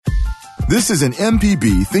This is an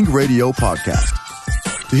MPB Think Radio podcast.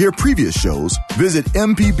 To hear previous shows, visit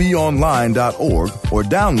mpbonline.org or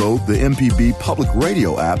download the MPB Public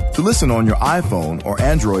Radio app to listen on your iPhone or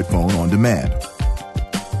Android phone on demand.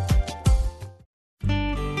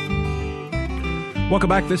 Welcome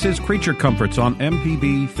back. This is Creature Comforts on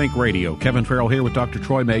MPB Think Radio. Kevin Farrell here with Dr.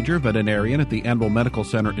 Troy Major, veterinarian at the Animal Medical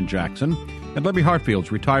Center in Jackson, and Libby Hartfields,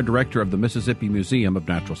 retired director of the Mississippi Museum of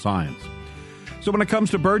Natural Science. So when it comes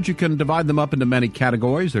to birds, you can divide them up into many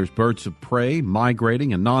categories. There's birds of prey,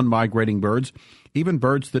 migrating and non-migrating birds, even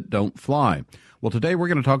birds that don't fly. Well, today we're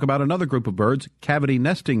going to talk about another group of birds, cavity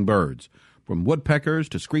nesting birds. From woodpeckers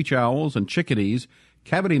to screech owls and chickadees,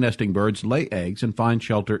 cavity nesting birds lay eggs and find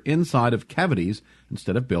shelter inside of cavities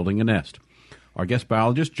instead of building a nest. Our guest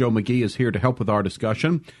biologist, Joe McGee, is here to help with our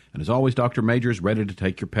discussion. And as always, Dr. Major is ready to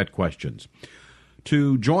take your pet questions.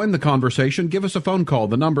 To join the conversation, give us a phone call.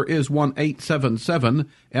 The number is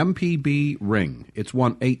 1-877-MPB-RING. It's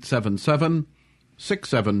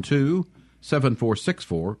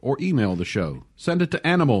 1-877-672-7464, or email the show. Send it to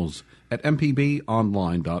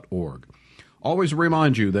animals@mpbonline.org. Always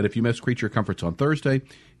remind you that if you miss Creature Comforts on Thursday,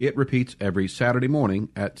 it repeats every Saturday morning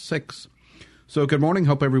at 6. So good morning.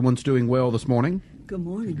 Hope everyone's doing well this morning. Good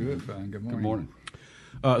morning. Good, fine. Good morning. Good morning.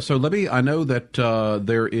 So, Libby, I know that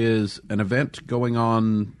there is an event going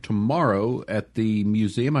on tomorrow at the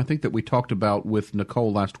museum. I think that we talked about with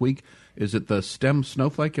Nicole last week. Is it the STEM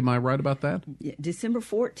Snowflake? Am I right about that? Yeah, December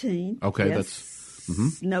 14th. Okay, yes. that's...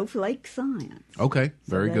 Snowflake Science. Okay,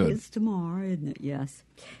 very good. That is tomorrow, isn't it? Yes.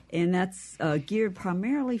 And that's geared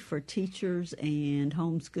primarily for teachers and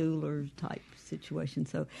homeschoolers type situations.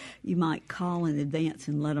 So you might call in advance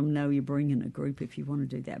and let them know you're bringing a group if you want to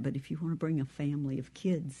do that. But if you want to bring a family of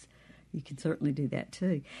kids, you can certainly do that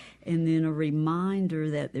too. And then a reminder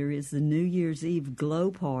that there is the New Year's Eve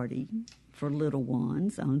glow party for little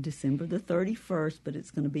ones on December the 31st, but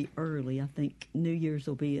it's going to be early. I think New Year's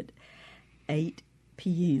will be at 8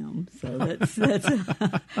 p.m. So that's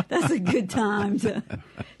a good time to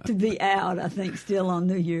be out, I think, still on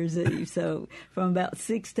New Year's Eve. So from about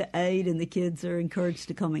 6 to 8, and the kids are encouraged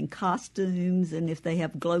to come in costumes, and if they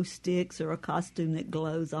have glow sticks or a costume that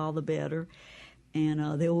glows, all the better.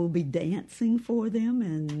 And there will be dancing for them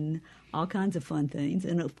and all kinds of fun things.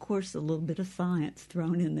 And, of course, a little bit of science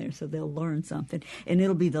thrown in there so they'll learn something. And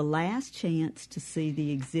it'll be the last chance to see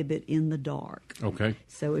the exhibit in the dark. Okay.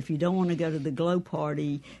 So if you don't want to go to the glow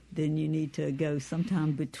party, then you need to go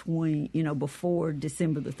sometime before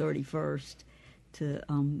December the 31st to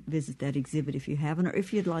visit that exhibit if you haven't, or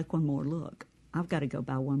if you'd like one more look. I've got to go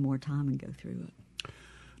by one more time and go through it.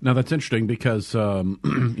 Now, that's interesting because, I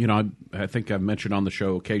think I've mentioned on the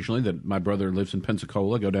show occasionally that my brother lives in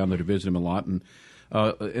Pensacola. I go down there to visit him a lot. And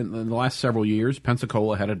in the last several years,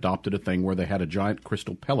 Pensacola had adopted a thing where they had a giant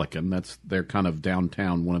crystal pelican. That's their kind of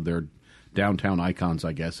downtown, one of their downtown icons,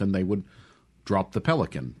 I guess. And they would drop the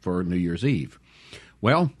pelican for New Year's Eve.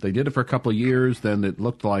 Well, they did it for a couple of years. Then it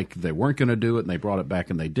looked like they weren't going to do it, and they brought it back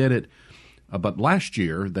and they did it. But last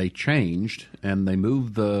year, they changed, and they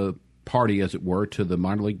moved the party, as it were, to the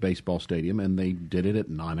minor league baseball stadium, and they did it at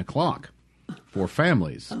 9:00 for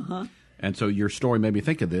families. Uh-huh. And so your story made me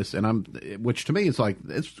think of this, which to me is like,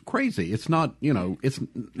 it's crazy. It's not, it's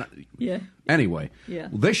not, yeah. Anyway, yeah.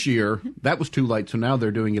 This year that was too late, so now they're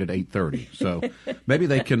doing it at 8:30. So maybe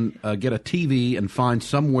they can get a TV and find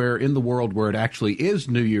somewhere in the world where it actually is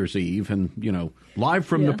New Year's Eve, and live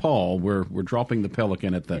from Nepal, we're dropping the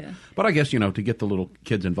pelican at the. Yeah. But I guess to get the little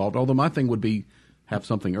kids involved. Although my thing would be, have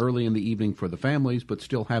something early in the evening for the families, but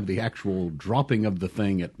still have the actual dropping of the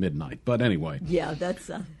thing at midnight. But anyway. Yeah, that's,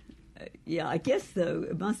 I guess, though,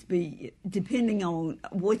 it must be depending on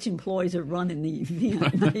which employees are running the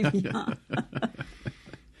event, maybe.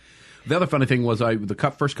 The other funny thing was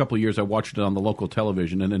the first couple of years I watched it on the local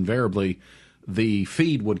television, and invariably the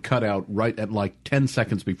feed would cut out right at like 10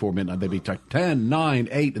 seconds before midnight. They'd be like 10, 9,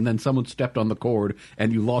 8, and then someone stepped on the cord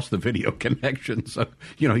and you lost the video connection. So,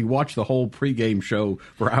 you watch the whole pregame show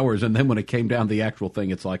for hours, and then when it came down to the actual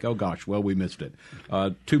thing, it's like, oh gosh, well, we missed it.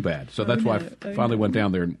 Too bad. So that's why I finally went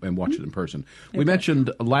down there and watched it in person. We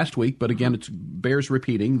mentioned last week, but again, it bears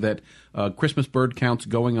repeating that Christmas bird count's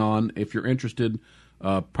going on. If you're interested,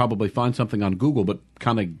 probably find something on Google, but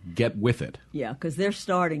kind of get with it. Yeah, because they're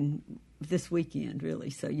starting this weekend,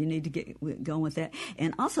 really, so you need to get going with that.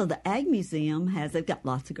 And also the Ag Museum they've got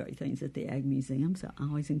lots of great things at the Ag Museum, so I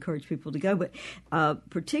always encourage people to go. But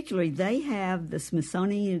particularly, they have the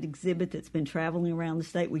Smithsonian exhibit that's been traveling around the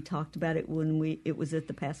state. We talked about it when it was at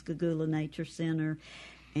the Pascagoula Nature Center.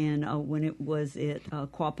 and when it was at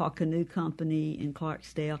Quapaw Canoe Company in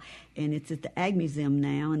Clarksdale, and it's at the Ag Museum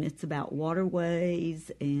now, and it's about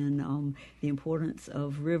waterways and the importance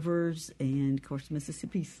of rivers, and of course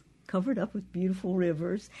Mississippi's covered up with beautiful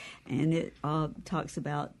rivers, and it talks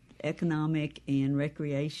about economic and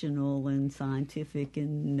recreational and scientific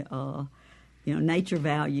and nature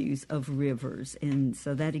values of rivers, and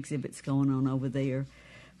so that exhibit's going on over there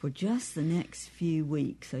for just the next few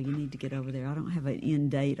weeks. So you need to get over there. I don't have an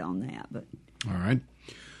end date on that, but all right.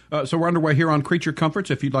 So we're underway here on Creature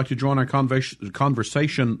Comforts. If you'd like to join our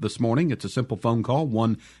conversation this morning, it's a simple phone call,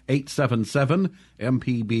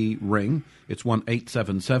 1-877-MPB-RING. It's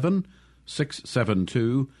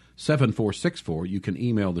 1-877-672-7464. You can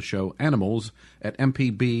email the show,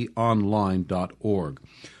 animals@mpbonline.org.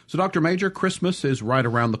 So, Dr. Major, Christmas is right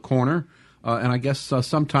around the corner, and I guess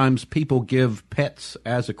sometimes people give pets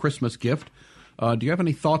as a Christmas gift. Do you have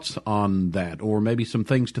any thoughts on that, or maybe some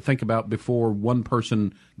things to think about before one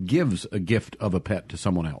person gives a gift of a pet to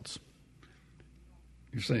someone else?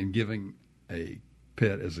 You're saying giving a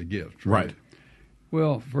pet as a gift, right?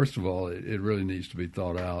 Well, first of all, it really needs to be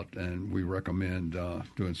thought out, and we recommend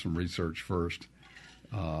doing some research first.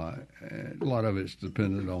 A lot of it's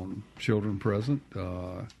dependent on children present,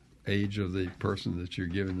 age of the person that you're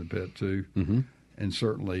giving the pet to, and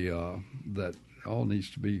certainly that all needs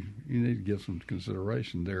to be, you need to give some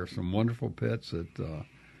consideration. There are some wonderful pets at the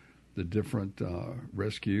different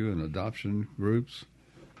rescue and adoption groups.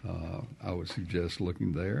 I would suggest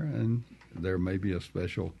looking there, and there may be a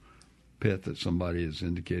special pet that somebody has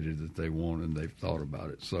indicated that they want and they've thought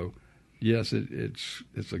about it. So, yes, it's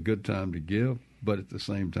a good time to give, but at the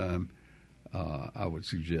same time, I would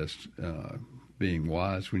suggest being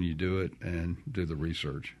wise when you do it and do the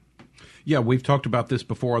research. Yeah, we've talked about this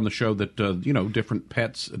before on the show that, different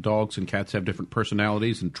pets, dogs and cats have different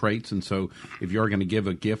personalities and traits. And so if you're going to give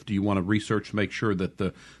a gift, you want to research to make sure that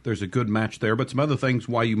there's a good match there. But some other things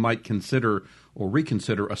why you might consider or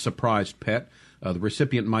reconsider a surprised pet. The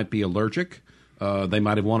recipient might be allergic. They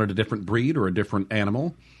might have wanted a different breed or a different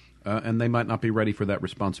animal, and they might not be ready for that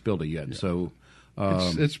responsibility yet. Yeah. So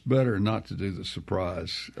it's better not to do the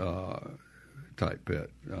surprise type pet.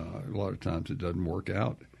 A lot of times it doesn't work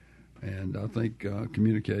out. And I think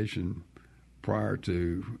communication prior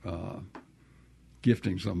to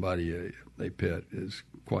gifting somebody a pet is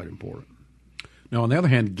quite important. Now, on the other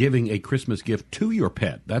hand, giving a Christmas gift to your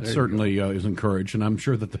pet, that certainly is encouraged, and I'm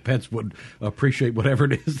sure that the pets would appreciate whatever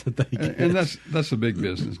it is that they get. And that's a big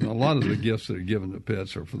business. Now, a lot of the gifts that are given to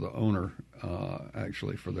pets are for the owner,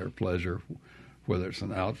 actually for their pleasure, whether it's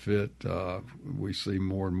an outfit. We see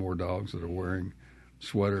more and more dogs that are wearing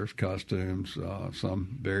sweaters, costumes,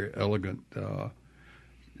 some very elegant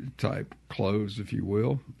type clothes, if you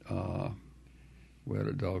will. We had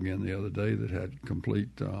a dog in the other day that had complete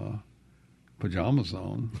pajamas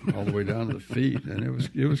on all the way down to the feet, and it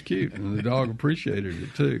was cute, and the dog appreciated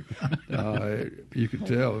it too. You could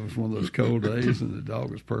tell it was one of those cold days, and the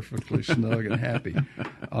dog was perfectly snug and happy.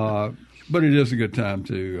 But it is a good time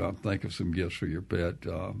to think of some gifts for your pet,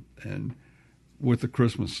 and with the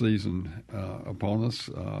Christmas season upon us,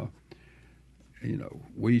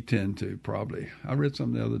 we tend to probably, I read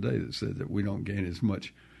something the other day that said that we don't gain as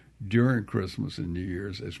much during Christmas and New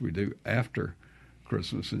Year's as we do after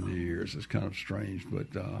Christmas and New Year's. It's kind of strange, but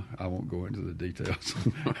I won't go into the details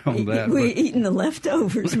on that. We're eating the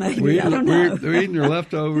leftovers, maybe. I don't know. We're eating the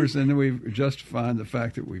leftovers, and then we've justified the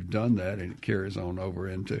fact that we've done that, and it carries on over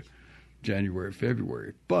into January,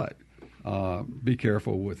 February. But be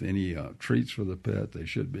careful with any treats for the pet. They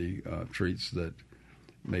should be treats that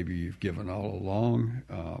maybe you've given all along.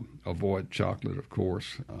 Avoid chocolate, of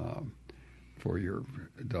course, for your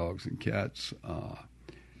dogs and cats.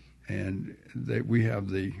 And we have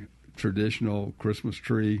the traditional Christmas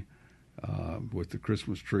tree with the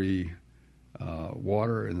Christmas tree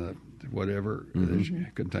water in the whatever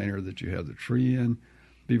container that you have the tree in.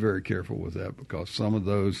 Be very careful with that, because some of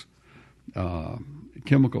those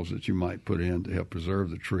chemicals that you might put in to help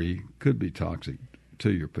preserve the tree could be toxic to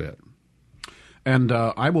your pet. And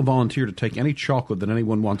I will volunteer to take any chocolate that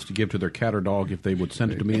anyone wants to give to their cat or dog if they would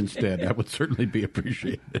send it to me instead. That would certainly be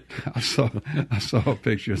appreciated. I saw a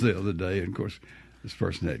picture the other day, and of course, this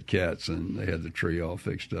person had cats, and they had the tree all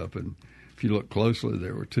fixed up. And if you look closely,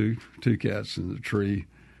 there were two cats in the tree.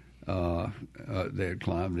 They had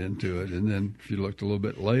climbed into it, and then if you looked a little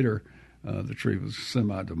bit later, the tree was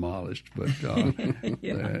semi-demolished, but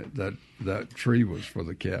that tree was for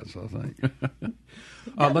the cats, I think.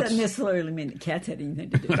 That doesn't necessarily mean the cats had anything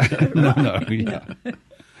to do with it. No.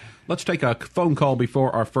 Let's take a phone call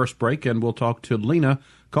before our first break, and we'll talk to Lena,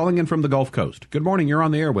 calling in from the Gulf Coast. Good morning. You're on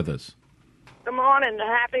the air with us. Good morning. morning.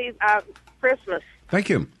 Happy Christmas. Thank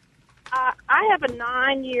you. I have a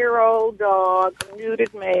 9-year-old dog, a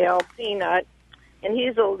neutered male, Peanut, and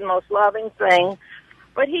he's the most loving thing.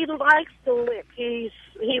 But he likes to lick. He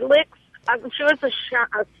licks. I'm sure it's a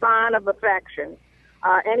sign of affection.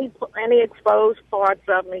 Any exposed parts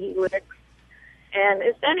of me, he licks. And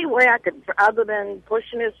is there any way I could, other than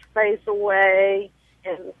pushing his face away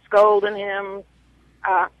and scolding him,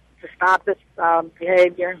 to stop this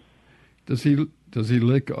behavior? Does he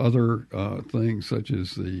lick other things such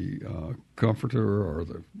as the comforter or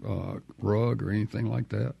the rug or anything like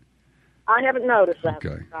that? I haven't noticed that.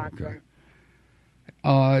 Okay. Doctor.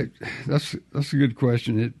 Okay. That's a good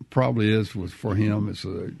question. It probably is for him. It's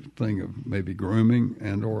a thing of maybe grooming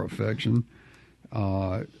and or affection.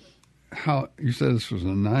 How you said this was a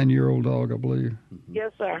 9-year-old dog, I believe?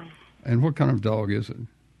 Yes, sir. And what kind of dog is it?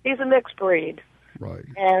 He's a mixed breed. Right.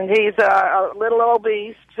 And he's a little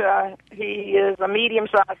obese. He is a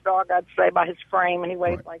medium-sized dog, I'd say, by his frame, and he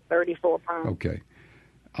weighs like 34 pounds. Okay.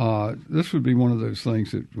 This would be one of those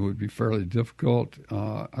things that would be fairly difficult.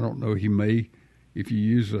 I don't know. He may, if you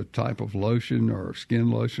use a type of lotion or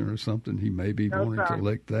skin lotion or something, he may be wanting to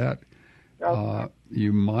lick that.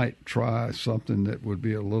 You might try something that would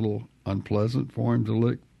be a little unpleasant for him to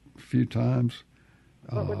lick a few times.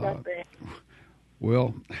 What would that be?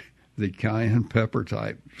 Well, the cayenne pepper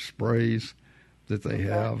type sprays that they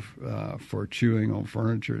have for chewing on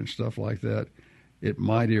furniture and stuff like that. It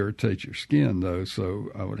might irritate your skin, though, so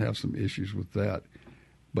I would have some issues with that.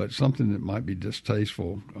 But something that might be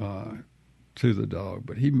distasteful to the dog.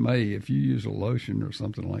 But he may, if you use a lotion or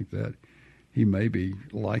something like that, he may be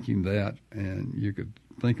liking that, and you could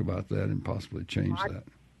think about that and possibly change that.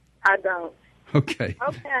 I don't. Okay.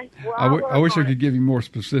 Okay. Well, I wish I could give you more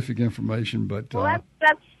specific information, but that's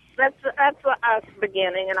us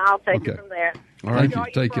beginning, and I'll take it from there. All right. Enjoy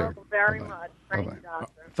Take your care. program very Bye-bye. much. Thank Bye-bye. you,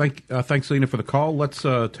 Doctor. Thanks, Lena, for the call. Let's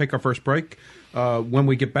take our first break. When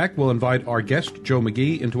we get back, we'll invite our guest, Joe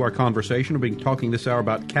McGee, into our conversation. We'll be talking this hour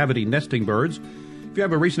about cavity nesting birds. If you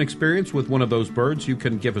have a recent experience with one of those birds, you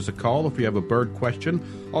can give us a call if you have a bird question.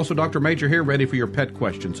 Also, Dr. Major here, ready for your pet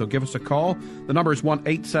question. So give us a call. The number is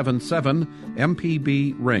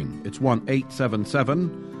 1-877-MPB-RING. It's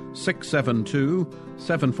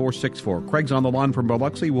 1-877-672-7464. Craig's on the line from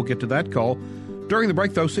Biloxi. We'll get to that call. During the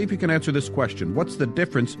break, though, see if you can answer this question. What's the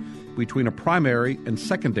difference between a primary and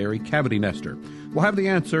secondary cavity nester? We'll have the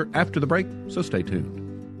answer after the break, so stay tuned.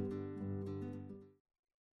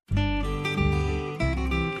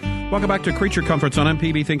 Welcome back to Creature Comforts on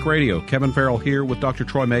MPB Think Radio. Kevin Farrell here with Dr.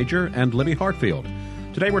 Troy Major and Libby Hartfield.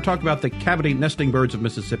 Today we're talking about the cavity nesting birds of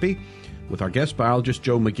Mississippi with our guest biologist,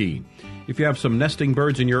 Joe McGee. If you have some nesting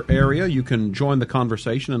birds in your area, you can join the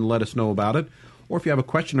conversation and let us know about it. Or if you have a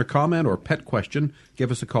question or comment or pet question, give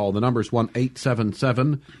us a call. The number is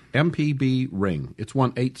 1-877-MPB-RING. It's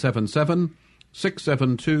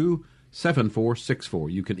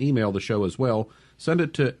 1-877-672-7464. You can email the show as well. Send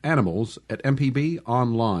it to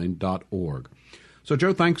animals@mpbonline.org. So,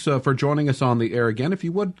 Joe, thanks for joining us on the air again. If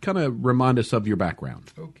you would, kind of remind us of your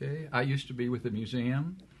background. Okay. I used to be with the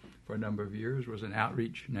museum for a number of years, was an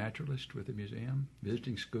outreach naturalist with the museum,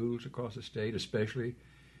 visiting schools across the state, especially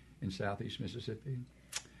in southeast Mississippi.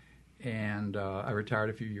 And I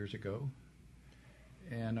retired a few years ago.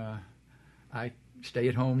 And I stay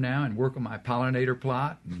at home now and work on my pollinator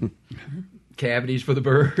plot and cavities for the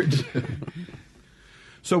birds.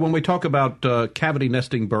 So when we talk about cavity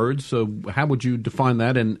nesting birds, how would you define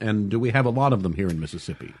that, and do we have a lot of them here in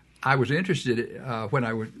Mississippi? I was interested when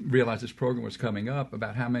I realized this program was coming up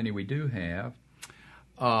about how many we do have.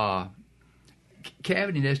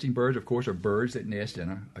 Cavity nesting birds, of course, are birds that nest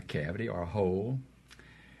in a cavity or a hole,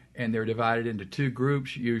 and they're divided into two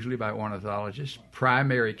groups, usually by ornithologists.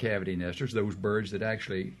 Primary cavity nesters, those birds that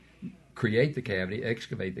actually create the cavity,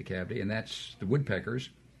 excavate the cavity, and that's the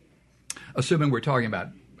woodpeckers. Assuming we're talking about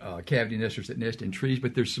cavity nesters that nest in trees,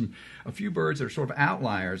 but there's a few birds that are sort of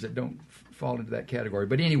outliers that don't fall into that category.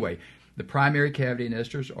 But anyway, the primary cavity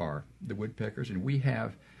nesters are the woodpeckers, and we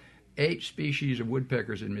have 8 species of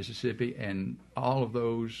woodpeckers in Mississippi, and all of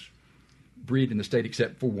those breed in the state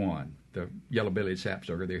except for one, the yellow-bellied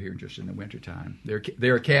sapsucker. They're here just in the wintertime.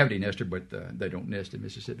 They're a cavity nester, but they don't nest in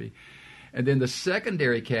Mississippi. And then the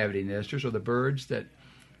secondary cavity nesters are the birds that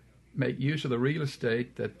make use of the real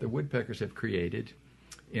estate that the woodpeckers have created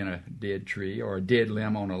in a dead tree or a dead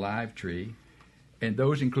limb on a live tree. And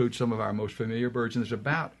those include some of our most familiar birds. And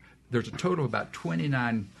there's a total of about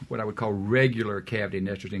 29 what I would call regular cavity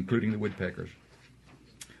nesters, including the woodpeckers.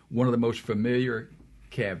 One of the most familiar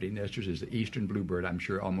cavity nesters is the eastern bluebird. I'm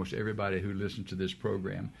sure almost everybody who listens to this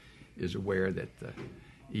program is aware that the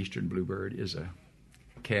eastern bluebird is a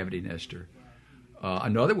cavity nester.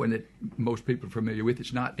 Another one that most people are familiar with,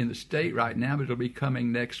 it's not in the state right now, but it'll be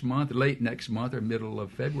coming next month, late next month or middle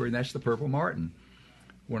of February, and that's the purple martin,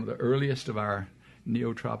 one of the earliest of our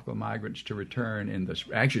neotropical migrants to return in the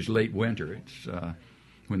actually it's late winter. It's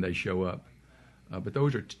when they show up. But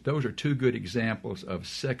those are two good examples of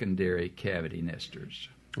secondary cavity nesters.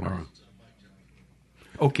 All right.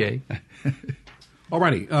 Okay. All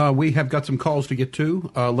righty. We have got some calls to get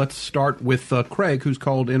to. Let's start with Craig, who's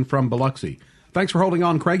called in from Biloxi. Thanks for holding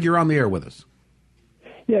on, Craig. You're on the air with us.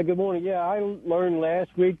 Yeah, good morning. Yeah, I learned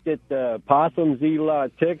last week that possums eat a lot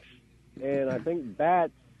of ticks, and I think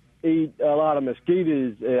bats eat a lot of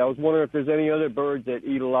mosquitoes. I was wondering if there's any other birds that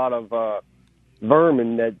eat a lot of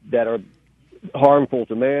vermin that are harmful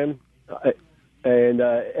to man.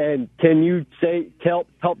 And can you help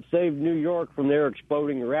save New York from their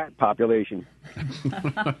exploding rat population?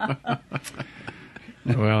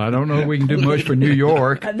 Well, I don't know if we can do much for New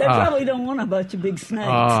York. They probably don't want a bunch of big snakes,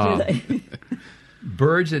 do they?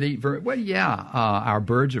 Birds that eat well, yeah. Our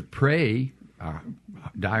birds of prey, our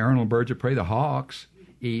diurnal birds of prey, the hawks,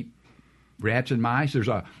 eat rats and mice. There's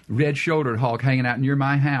a red-shouldered hawk hanging out near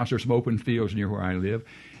my house. There's some open fields near where I live.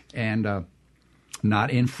 And not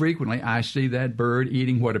infrequently, I see that bird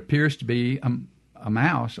eating what appears to be a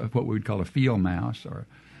mouse, what we would call a field mouse, or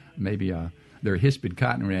maybe there are hispid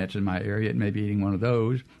cotton rats in my area. It may be eating one of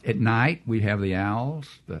those. At night, we have the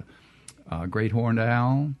owls, the great horned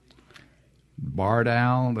owl, barred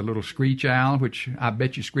owl, the little screech owl, which I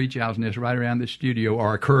bet you screech owls nest right around this studio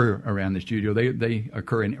or occur around the studio. They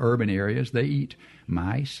occur in urban areas. They eat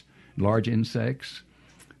mice, large insects.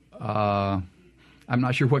 I'm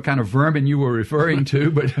not sure what kind of vermin you were referring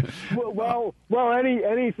to, but well,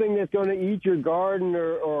 anything that's going to eat your garden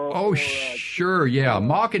or sure, yeah,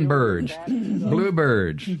 mockingbirds,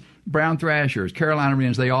 bluebirds, brown thrashers, Carolina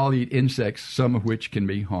wrens. They all eat insects, some of which can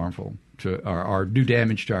be harmful to or do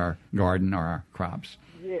damage to our garden or our crops.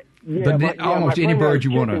 Yeah, almost any bird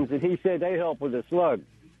you want to. He said they help with the slug.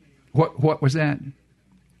 What was that?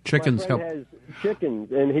 Chickens help. Has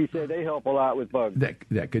chickens, and he said they help a lot with bugs.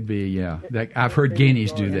 That could be, yeah. I've heard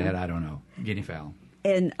guineas do that. I don't know. Guinea fowl.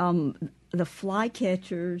 And the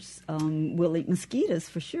flycatchers will eat mosquitoes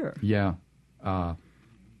for sure. Yeah. And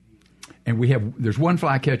there's one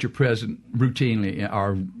flycatcher present routinely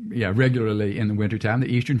or regularly in the wintertime, the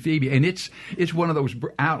eastern phoebe, and it's one of those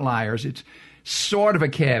outliers. It's sort of a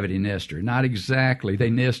cavity nester, not exactly. They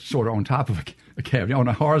nest sort of on top of a cavity, on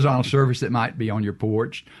a horizontal surface that might be on your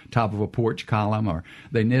porch, top of a porch column, or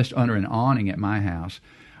they nest under an awning at my house.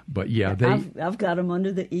 But yeah, I've got them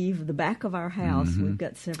under the eave, the back of our house. Mm-hmm. We've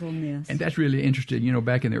got several nests. And that's really interesting. You know,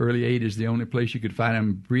 back in the early 80s, the only place you could find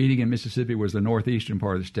them breeding in Mississippi was the northeastern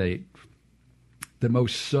part of the state. The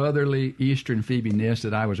most southerly eastern phoebe nest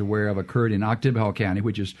that I was aware of occurred in Oktibbeha County,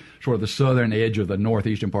 which is sort of the southern edge of the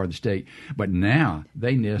northeastern part of the state. But now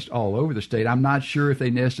they nest all over the state. I'm not sure if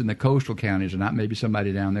they nest in the coastal counties or not. Maybe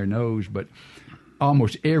somebody down there knows. But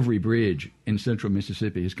almost every bridge in central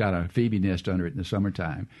Mississippi has got a phoebe nest under it in the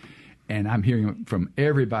summertime. And I'm hearing from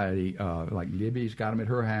everybody, like Libby's got them at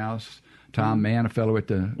her house. Tom Mann, a fellow at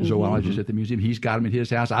the zoologist at the museum, he's got them at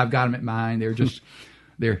his house. I've got them at mine. They're just...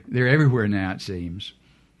 They're everywhere now, it seems.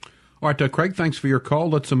 All right, Craig, thanks for your call.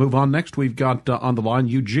 Let's move on next. We've got on the line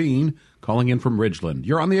Eugene calling in from Ridgeland.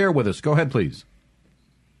 You're on the air with us. Go ahead, please.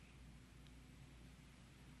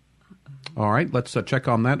 All right, let's check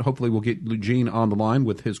on that. Hopefully we'll get Eugene on the line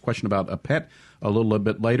with his question about a pet a little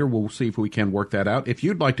bit later. We'll see if we can work that out. If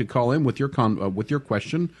you'd like to call in with your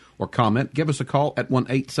question or comment, give us a call at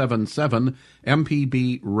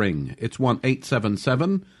 1-877-MPB-RING. It's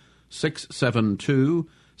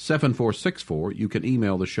 1-877-672-7464. You can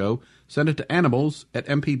email the show. Send it to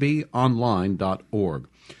animals@mpbonline.org.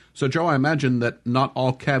 So, Joe, I imagine that not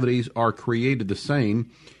all cavities are created the same.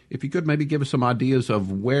 If you could maybe give us some ideas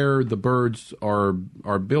of where the birds are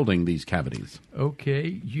building these cavities.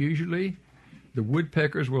 Okay. Usually the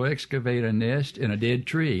woodpeckers will excavate a nest in a dead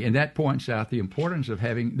tree, and that points out the importance of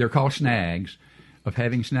they're called snags, of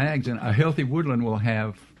having snags. And a healthy woodland will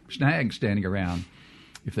have snags standing around.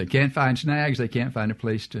 If they can't find snags, they can't find a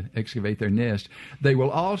place to excavate their nest. They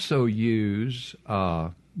will also use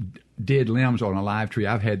dead limbs on a live tree.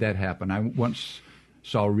 I've had that happen. I once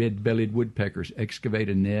saw red-bellied woodpeckers excavate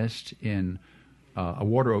a nest in a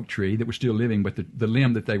water oak tree that was still living, but the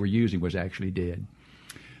limb that they were using was actually dead.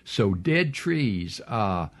 So dead trees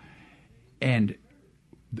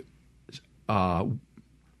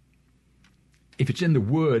if it's in the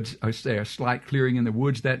woods, say a slight clearing in the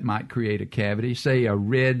woods, that might create a cavity. Say a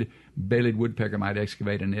red-bellied woodpecker might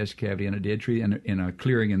excavate a nest cavity in a dead tree in a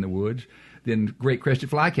clearing in the woods. then great crested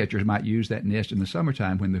flycatchers might use that nest in the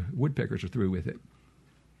summertime when the woodpeckers are through with it.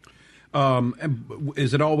 And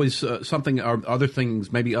is it always something, or other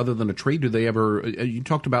things, maybe other than a tree? Do they ever, you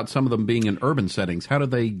talked about some of them being in urban settings. How do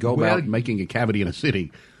they go about making a cavity in a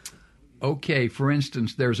city? Okay, for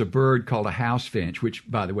instance, there's a bird called a house finch, which,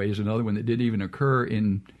 by the way, is another one that didn't even occur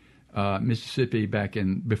in Mississippi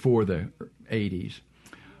before the 80s.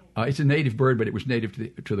 It's a native bird, but it was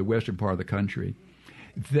native to the western part of the country.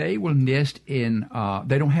 They will nest in,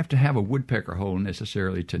 they don't have to have a woodpecker hole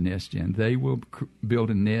necessarily to nest in. They will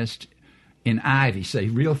build a nest in ivy, say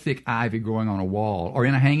real thick ivy growing on a wall, or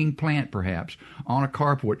in a hanging plant perhaps, on a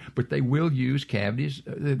carport, but they will use cavities.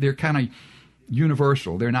 They're kind of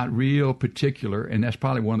universal. They're not real particular, and that's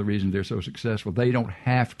probably one of the reasons they're so successful. They don't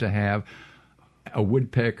have to have a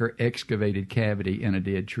woodpecker excavated cavity in a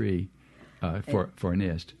dead tree for a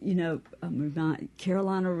nest. You know,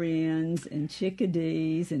 Carolina wrens and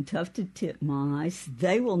chickadees and tufted titmice,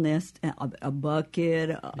 they will nest a bucket,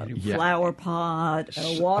 a flower pot,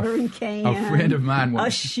 a watering can, a friend of mine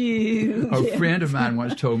once, a shoe. A friend of mine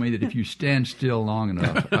once told me that if you stand still long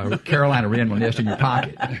enough, a Carolina wren will nest in your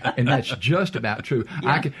pocket, and that's just about true.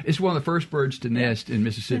 Yeah. It's one of the first birds to nest in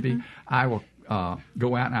Mississippi. I will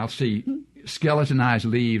go out and I'll see skeletonized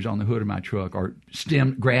leaves on the hood of my truck, or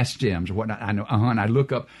grass stems or whatnot. I know, and I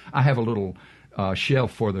look up. I have a little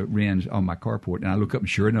shelf for the wrens on my carport, and I look up, and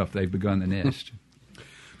sure enough, they've begun the nest.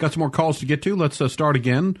 Got some more calls to get to. Let's start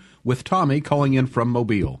again with Tommy calling in from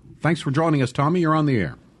Mobile. Thanks for joining us, Tommy. You're on the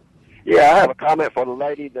air. Yeah, I have a comment for the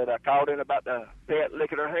lady that I called in about the pet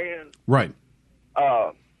licking her hand. Right.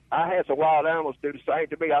 I had some wild animals do the same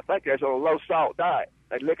to me. I think that's on a low salt diet.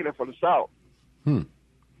 They're licking it for the salt.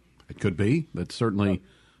 It could be. That's certainly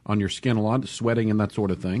on your skin a lot, sweating and that sort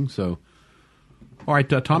of thing. So, all right,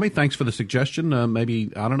 Tommy, thanks for the suggestion. Maybe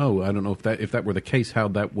I don't know if that were the case, how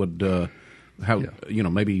that would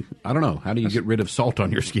maybe I don't know. How do you get rid of salt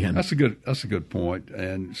on your skin? That's a good point,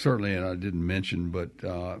 and certainly, and I didn't mention, but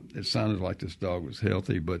it sounded like this dog was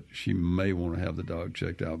healthy, but she may want to have the dog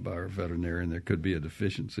checked out by her veterinarian. There could be a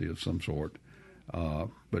deficiency of some sort,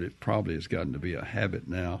 but it probably has gotten to be a habit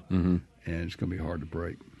now, and it's going to be hard to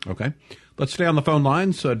break. Okay. Let's stay on the phone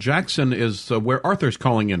lines. Jackson is where Arthur's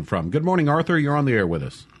calling in from. Good morning, Arthur. You're on the air with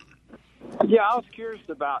us. Yeah, I was curious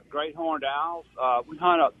about great horned owls. We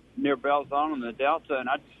hunt up near Belzone in the Delta, and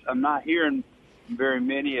I'm not hearing very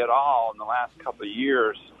many at all in the last couple of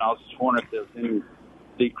years. I was just wondering if there's any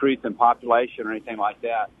decrease in population or anything like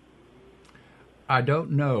that. I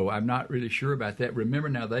don't know. I'm not really sure about that. Remember,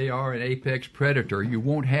 now, they are an apex predator. You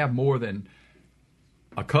won't have more than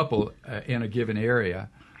a couple in a given area.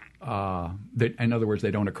 In other words,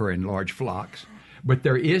 they don't occur in large flocks. But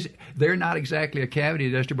they're not exactly a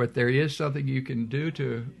cavity nester, but there is something you can do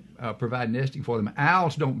to provide nesting for them.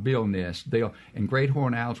 Owls don't build nests. And great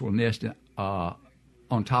horned owls will nest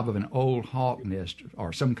on top of an old hawk nest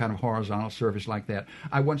or some kind of horizontal surface like that.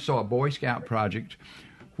 I once saw a Boy Scout project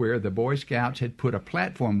where the Boy Scouts had put a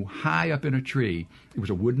platform high up in a tree. It was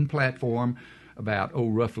a wooden platform about,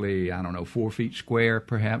 roughly, 4 feet square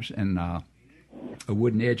perhaps, and a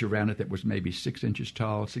wooden edge around it that was maybe 6 or 8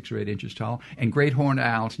 inches tall, and great horned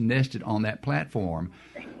owls nested on that platform.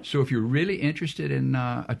 So if you're really interested in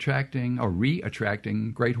attracting or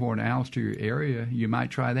re-attracting great horned owls to your area, you might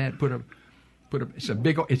try that. It's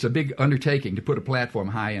a big undertaking to put a platform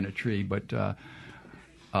high in a tree, but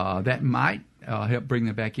that might help bring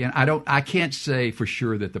them back in. I can't say for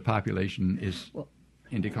sure that the population is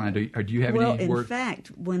in decline. Do you have any word? In fact,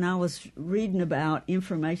 when I was reading about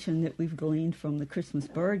information that we've gleaned from the Christmas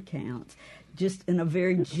bird counts, just in a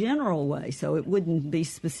very general way, so it wouldn't be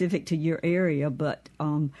specific to your area, but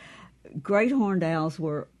great horned owls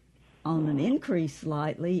were on an increase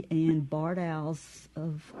slightly, and barred owls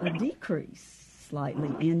of a decrease slightly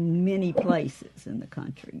in many places in the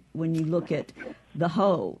country when you look at the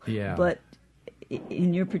whole. Yeah. But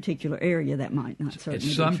in your particular area, that might not certainly be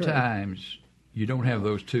true. Sometimes you don't have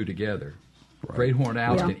those two together. Right. Great horned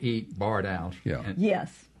owls can eat barred owls. Yeah.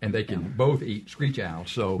 Yes. And they can both eat screech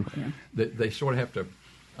owls. So they sort of have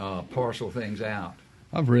to parcel things out.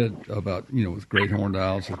 I've read about, with great horned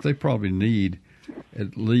owls, that they probably need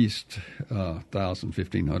at least 1,000,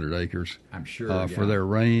 1,500 acres. I'm sure. For their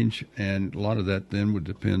range. And a lot of that then would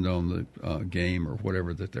depend on the game or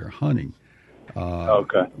whatever that they're hunting.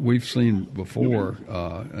 Okay. We've seen before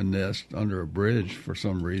a nest under a bridge for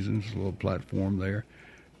some reason. It's a little platform there,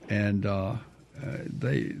 and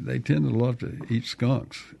they tend to love to eat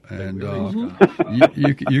skunks. And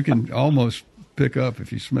you can almost pick up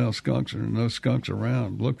if you smell skunks or no skunks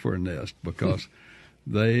around. Look for a nest because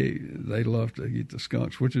they love to eat the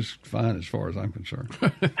skunks, which is fine as far as I'm concerned.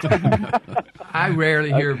 I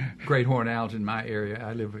rarely hear great horned owls in my area.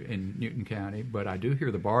 I live in Newton County, but I do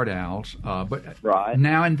hear the barred owls. But Right.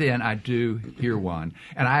 now and then I do hear one.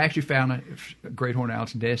 And I actually found a great horned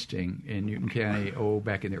owls nesting in Newton County,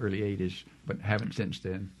 back in the early 80s, but haven't since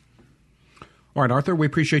then. All right, Arthur, we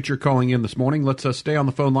appreciate your calling in this morning. Let's stay on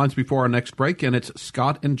the phone lines before our next break, and it's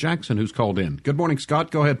Scott in Jackson who's called in. Good morning, Scott.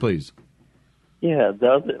 Go ahead, please. Yeah,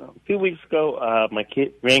 a few weeks ago, my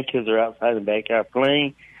grandkids are outside in the backyard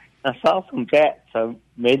playing. I saw some bats. I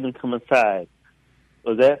made them come inside.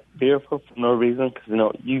 Was that fearful for no reason?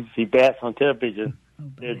 Because, you see bats on television.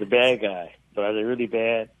 They're the bad guy. But are they really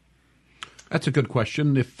bad? That's a good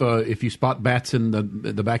question. If you spot bats in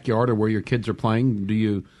the backyard or where your kids are playing, do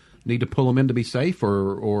you need to pull them in to be safe,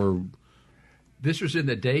 or? This was in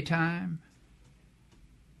the daytime?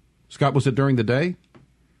 Scott, was it during the day?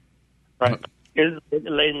 Right. Is it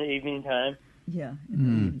late in the evening time? Yeah.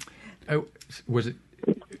 Was it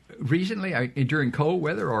recently, during cold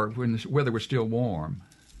weather, or when the weather was still warm?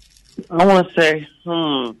 I want to say,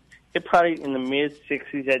 it probably in the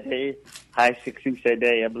mid-60s that day, high 60s that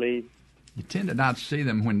day, I believe. You tend to not see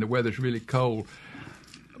them when the weather's really cold.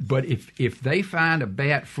 But if they find a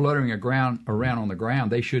bat fluttering around on the ground,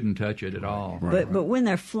 they shouldn't touch it at all. Right. But when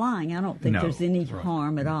they're flying, I don't think there's any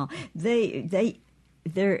harm at all.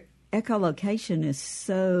 Their echolocation is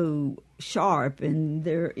so sharp, and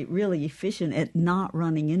they're really efficient at not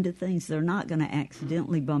running into things. They're not going to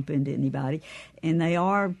accidentally bump into anybody, and they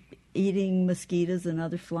are eating mosquitoes and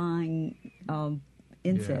other flying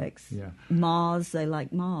insects. Yeah. Moths, they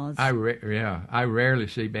like moths. I rarely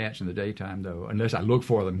see bats in the daytime, though, unless I look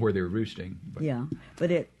for them where they're roosting.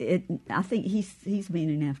 But I think he's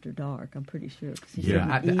meaning after dark. I'm pretty sure.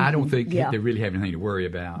 I don't think they really have anything to worry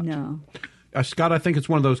about. No. Scott, I think it's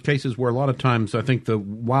one of those cases where a lot of times I think the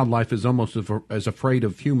wildlife is almost as afraid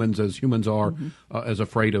of humans as humans are as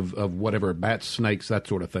afraid of whatever, bats, snakes, that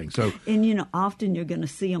sort of thing. So, and often you're going to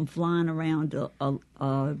see them flying around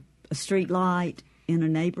a street light in a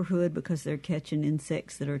neighborhood because they're catching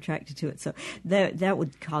insects that are attracted to it. So that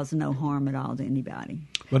would cause no harm at all to anybody.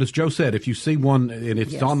 But as Joe said, if you see one and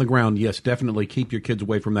it's on the ground, yes, definitely keep your kids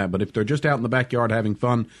away from that. But if they're just out in the backyard having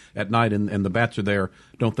fun at night and the bats are there,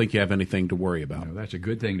 don't think you have anything to worry about. No, that's a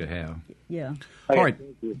good thing to have. Yeah. All right.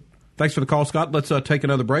 Thanks for the call, Scott. Let's take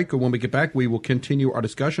another break. When we get back, we will continue our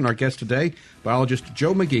discussion. Our guest today, biologist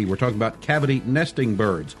Joe McGee. We're talking about cavity nesting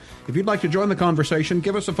birds. If you'd like to join the conversation,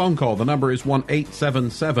 give us a phone call. The number is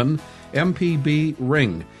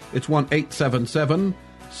 1-877-MPB-RING. It's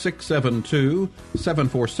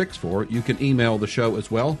 1-877-672-7464. You can email the show as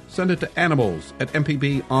well. Send it to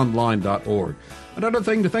animals@mpbonline.org. Another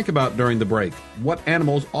thing to think about during the break, what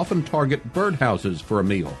animals often target birdhouses for a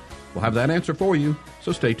meal? We'll have that answer for you,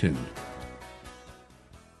 so stay tuned.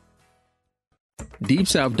 Deep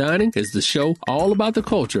South Dining is the show all about the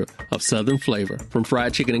culture of Southern flavor, from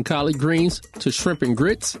fried chicken and collard greens to shrimp and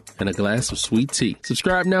grits and a glass of sweet tea.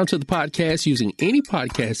 Subscribe now to the podcast using any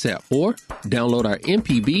podcast app or download our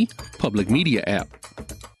MPB Public Media app.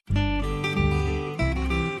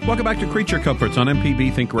 Welcome back to Creature Comforts on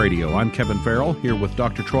MPB Think Radio. I'm Kevin Farrell, here with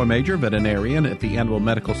Dr. Troy Major, veterinarian at the Animal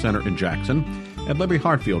Medical Center in Jackson, and Libby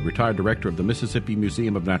Hartfield, retired director of the Mississippi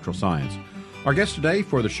Museum of Natural Science. Our guest today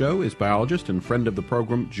for the show is biologist and friend of the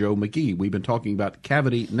program, Joe McGee. We've been talking about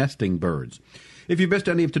cavity nesting birds. If you missed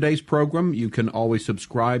any of today's program, you can always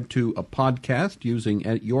subscribe to a podcast using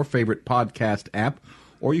your favorite podcast app,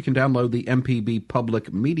 or you can download the MPB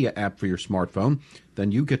Public Media app for your smartphone.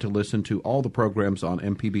 Then you get to listen to all the programs on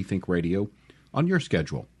MPB Think Radio on your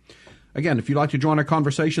schedule. Again, if you'd like to join our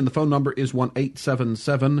conversation, the phone number is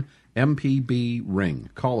 1-877-MPB-RING.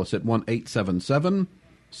 Call us at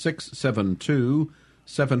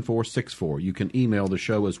 1-877-672-7464. You can email the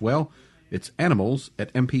show as well. It's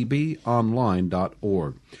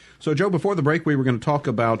animals@mpbonline.org. So, Joe, before the break, we were going to talk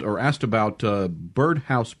about, or asked about,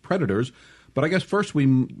 birdhouse predators. But I guess first we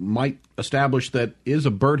might establish that, is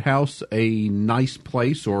a birdhouse a nice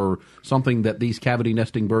place or something that these cavity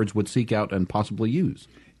nesting birds would seek out and possibly use?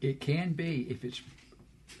 It can be if it's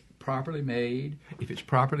properly made. If it's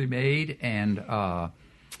properly made, and by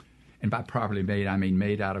properly made, I mean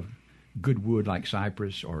made out of good wood like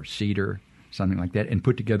cypress or cedar, something like that, and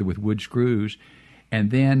put together with wood screws,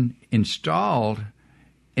 and then installed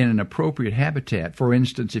in an appropriate habitat. For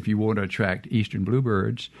instance, if you want to attract eastern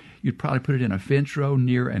bluebirds, you'd probably put it in a fence row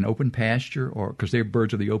near an open pasture, or because they're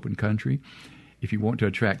birds of the open country. If you want to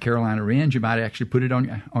attract Carolina wrens, you might actually put it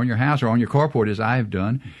on your house or on your carport, as I have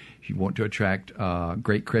done. If you want to attract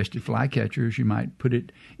great crested flycatchers, you might put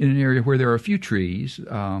it in an area where there are a few trees.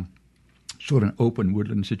 sort of an open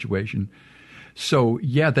woodland situation. So,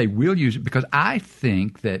 yeah, they will use it because I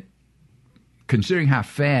think that considering how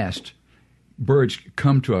fast birds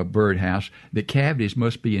come to a birdhouse, the cavities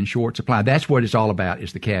must be in short supply. That's what it's all about,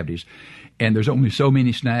 is the cavities. And there's only so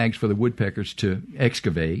many snags for the woodpeckers to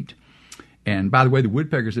excavate. And by the way, the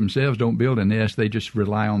woodpeckers themselves don't build a nest. They just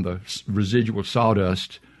rely on the residual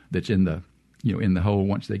sawdust that's in the hole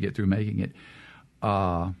once they get through making it.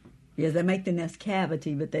 They make the nest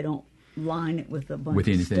cavity, but they don't line it with a bunch with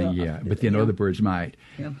anything, of stuff. yeah. But then other birds might.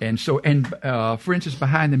 Yeah. And so, for instance,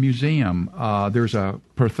 behind the museum, there's a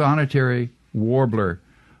prothonotary warbler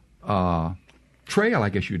trail, I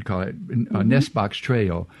guess you'd call it, a nest box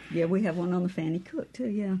trail. Yeah, we have one on the Fanny Cook too.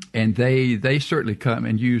 Yeah. And they certainly come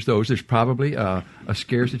and use those. There's probably a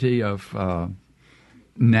scarcity of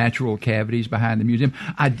natural cavities behind the museum.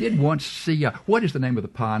 I did once see what is the name of the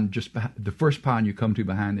pond? Just the first pond you come to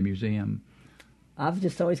behind the museum. I've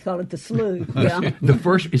just always called it the slough. Yeah. The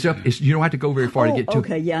first is up. You don't have to go very far to get to.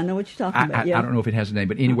 Okay, yeah, I know what you're talking about. Yeah. I don't know if it has a name,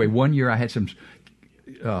 but anyway, one year I had some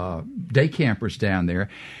day campers down there.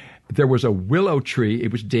 There was a willow tree.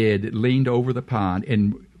 It was dead. It leaned over the pond,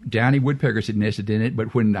 and downy woodpeckers had nested in it.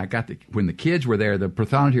 But when the kids were there, the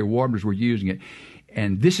prothonotary warblers were using it,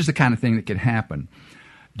 and this is the kind of thing that can happen.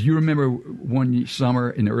 Do you remember one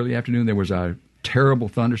summer in the early afternoon there was a terrible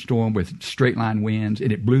thunderstorm with straight line winds,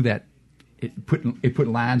 and it blew that. It put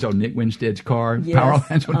lines on Nick Winstead's car, yes. Power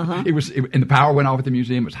lines. And the power went off at the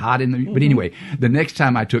museum. It was hot in the. But anyway, the next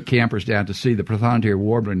time I took campers down to see the prothonotary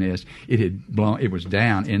warbler nest, it had blown. It was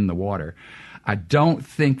down in the water. I don't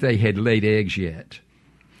think they had laid eggs yet,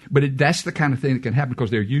 but that's the kind of thing that can happen because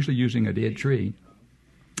they're usually using a dead tree,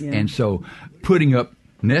 and so putting up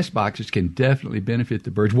nest boxes can definitely benefit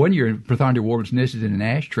the birds. One year, prothonotary warblers nested in an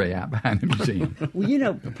ashtray out behind the museum.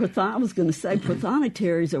 Well, I was going to say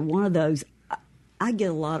prothonotaries are one of those. I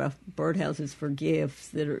get a lot of birdhouses for gifts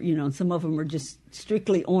that are, and some of them are just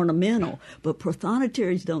strictly ornamental, but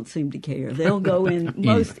prothonotaries don't seem to care. They'll go in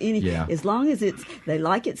as long as they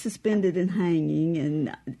like it suspended and hanging,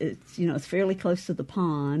 and it's fairly close to the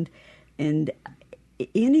pond, and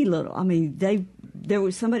any little. I mean,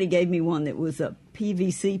 somebody gave me one that was a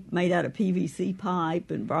PVC, made out of PVC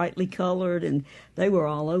pipe and brightly colored, and they were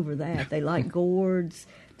all over that. They like gourds.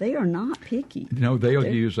 They are not picky. No, they'll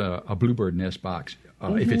use a bluebird nest box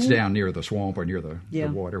if it's down near the swamp or near the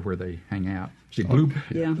water where they hang out. See,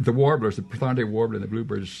 the warblers, the prothonotary warbler and the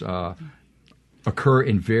bluebirds occur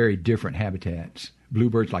in very different habitats.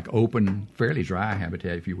 Bluebirds like open, fairly dry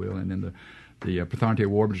habitat, if you will, and then the prothonotary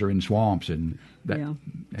warblers are in swamps and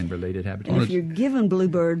related habitats. And if you're given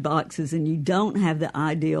bluebird boxes and you don't have the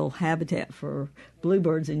ideal habitat for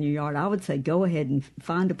bluebirds in your yard, I would say go ahead and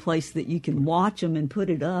find a place that you can watch them and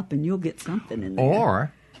put it up, and you'll get something in there.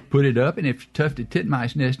 Or put it up, and if tufted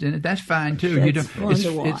titmice nest in it, that's fine too. That's fun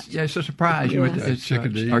to watch. It's a surprise. Yes.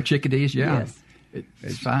 Chickadees, yeah. Yes.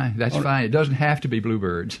 It's fine. That's fine. It doesn't have to be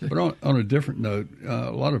bluebirds. But on a different note,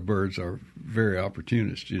 a lot of birds are very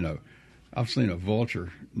opportunist. I've seen a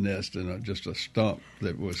vulture nest in just a stump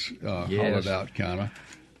that was hollowed out kind of,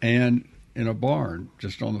 and in a barn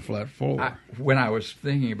just on the flat floor. When I was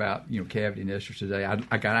thinking about cavity nesters today,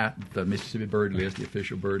 I got out the Mississippi bird list, the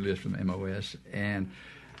official bird list from the MOS, and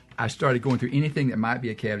I started going through anything that might be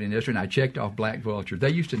a cavity nester, and I checked off black vulture.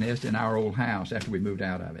 They used to nest in our old house after we moved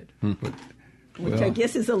out of it. Which I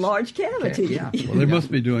guess is a large cavity. Yeah. Well, they must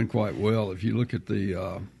be doing quite well. If you look at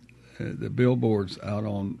the billboards out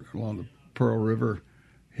along the Pearl River,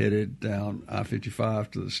 headed down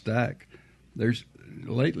I-55 to the stack, there's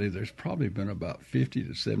probably been about 50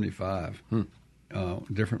 to 75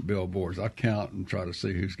 different billboards. I count and try to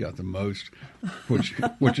see who's got the most,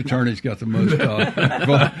 which attorney's got the most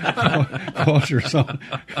vultures on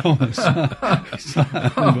the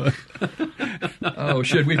sign. Oh,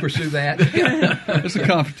 should we pursue that? It's a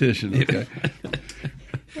competition. Okay.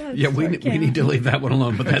 Yeah, we need to leave that one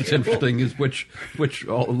alone. But that's interesting. Is which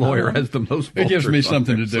lawyer has the most? It gives me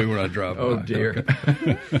something to do when I drive by. Oh dear.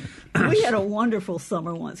 Okay. We had a wonderful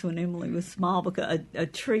summer once when Emily was small because a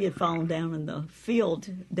tree had fallen down in the field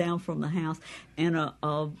down from the house, and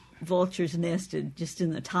a vultures nested just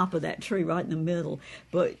in the top of that tree, right in the middle.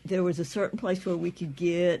 But there was a certain place where we could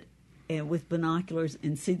get with binoculars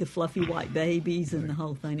and see the fluffy white babies and the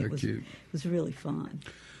whole thing. It was really fun.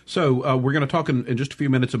 So we're going to talk in just a few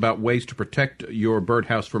minutes about ways to protect your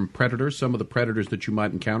birdhouse from predators. Some of the predators that you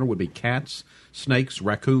might encounter would be cats, snakes,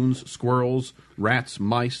 raccoons, squirrels, rats,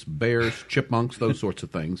 mice, bears, chipmunks, those sorts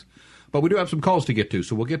of things. But we do have some calls to get to,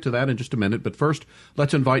 so we'll get to that in just a minute. But first,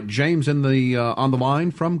 let's invite James on the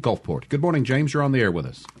line from Gulfport. Good morning, James. You're on the air with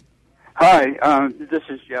us. Hi, this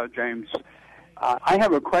is James. I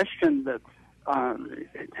have a question that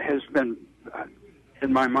has been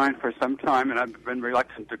in my mind for some time, and I've been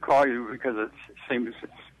reluctant to call you because it seems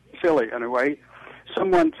silly in a way.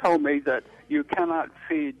 Someone told me that you cannot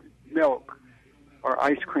feed milk or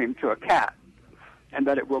ice cream to a cat, and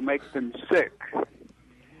that it will make them sick.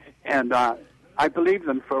 And I believed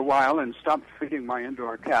them for a while and stopped feeding my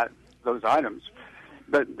indoor cat those items.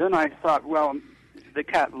 But then I thought, well, the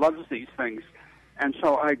cat loves these things, and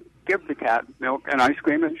so I give the cat milk and ice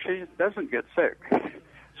cream, and she doesn't get sick.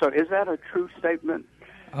 So is that a true statement?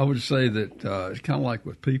 I would say that it's kind of like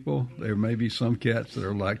with people. There may be some cats that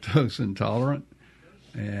are lactose intolerant,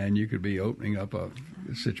 and you could be opening up a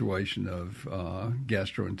situation of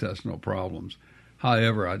gastrointestinal problems.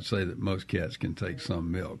 However, I'd say that most cats can take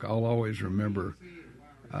some milk. I'll always remember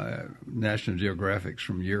National Geographics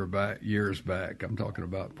from years back. I'm talking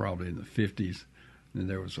about probably in the 50s. And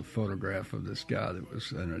there was a photograph of this guy that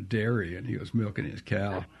was in a dairy, and he was milking his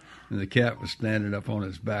cow. And the cat was standing up on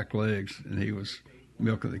his back legs, and he was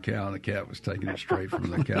milking the cow, and the cat was taking it straight from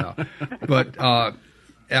the cow. But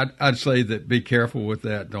I'd say that be careful with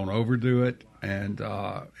that. Don't overdo it. And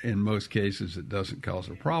in most cases, it doesn't cause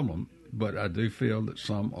a problem. But I do feel that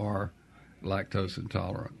some are lactose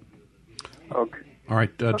intolerant. Okay. All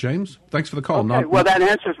right, James, thanks for the call. Okay, well, that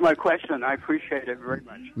answers my question. I appreciate it very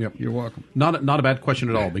much. Yep, you're welcome. Not a bad question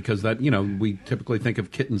at all, because that, we typically think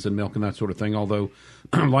of kittens and milk and that sort of thing, although,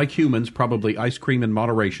 like humans, probably ice cream in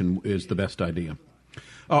moderation is the best idea.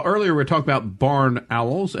 Earlier, we were talking about barn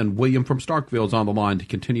owls, and William from Starkville is on the line to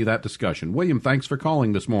continue that discussion. William, thanks for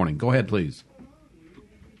calling this morning. Go ahead, please.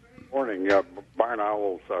 Morning. Barn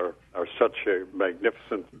owls are such a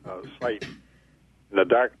magnificent sight. In the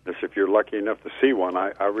darkness, if you're lucky enough to see one,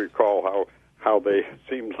 I recall how they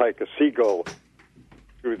seemed like a seagull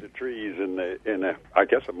through the trees in a I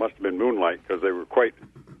guess it must have been moonlight, because they were quite.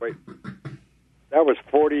 That was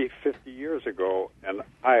 40, 50 years ago, and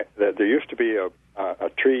there used to be a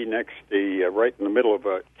tree next right in the middle of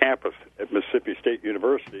a campus at Mississippi State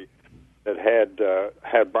University that had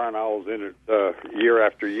barn owls in it year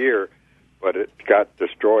after year, but it got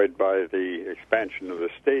destroyed by the expansion of the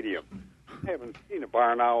stadium. I haven't seen a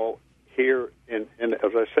barn owl here in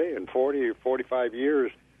as I say, in 40 or 45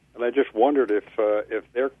 years, and I just wondered if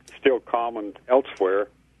they're still common elsewhere,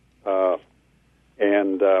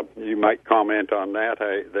 and you might comment on that.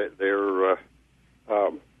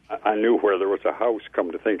 I knew where there was a house,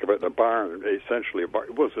 come to think of it, a barn, essentially a barn.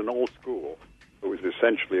 It was an old school. It was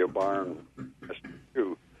essentially a barn,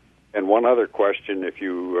 too. And one other question, if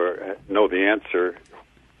you know the answer,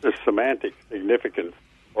 the semantic significance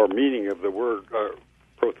or meaning of the word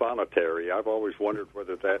prothonotary. I've always wondered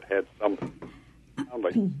whether that had some sound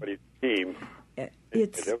like somebody's name.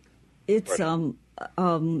 It's not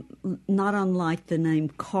unlike the name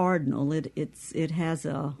cardinal. It has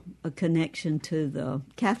a connection to the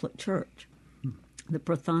Catholic Church, the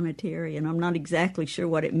prothonotary, and I'm not exactly sure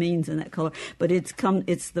what it means in that color, but it's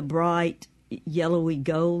the bright yellowy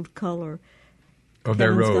gold color. Of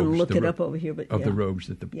their robes. Going to look it up over here, but the robes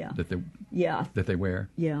that they wear.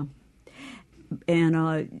 Yeah,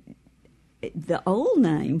 and the old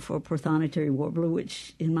name for prothonotary warbler,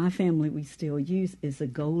 which in my family we still use, is a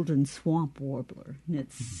golden swamp warbler, and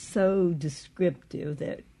it's so descriptive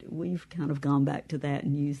that we've kind of gone back to that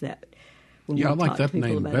and used that. I like that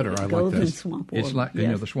name better. I like that. Swamp warbler. It's like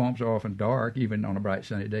the swamps are often dark, even on a bright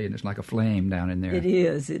sunny day, and it's like a flame down in there. It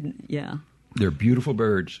is, They're beautiful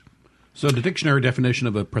birds. So the dictionary definition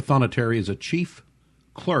of a prothonotary is a chief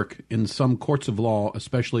clerk in some courts of law,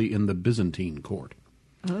 especially in the Byzantine court.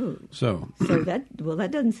 Oh. So that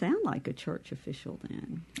doesn't sound like a church official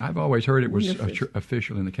then. I've always heard it was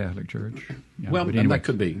official in the Catholic Church. Well, anyway, that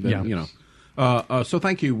could be. So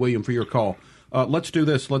thank you, William, for your call. Let's do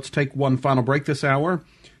this. Let's take one final break this hour.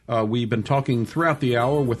 We've been talking throughout the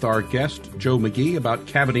hour with our guest, Joe McGee, about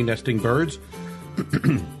cavity nesting birds.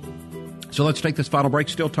 So let's take this final break.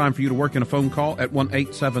 Still time for you to work in a phone call at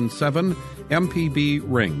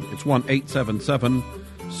 1-877-MPB-RING. It's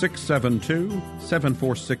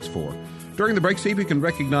 1-877-672-7464. During the break, see if you can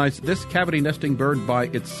recognize this cavity nesting bird by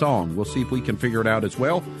its song. We'll see if we can figure it out as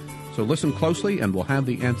well. So listen closely, and we'll have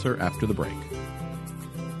the answer after the break.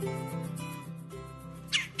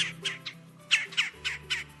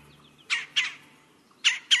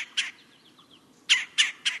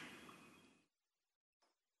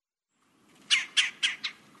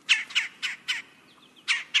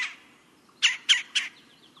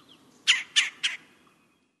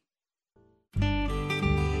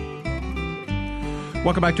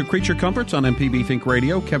 Welcome back to Creature Comforts on MPB Think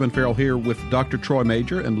Radio. Kevin Farrell here with Dr. Troy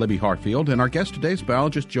Major and Libby Hartfield, and our guest today is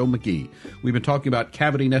biologist Joe McGee. We've been talking about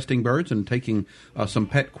cavity nesting birds and taking some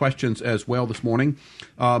pet questions as well this morning.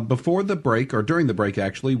 Before the break, or during the break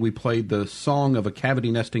actually, we played the song of a cavity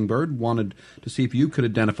nesting bird. Wanted to see if you could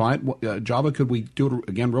identify it. Java, could we do it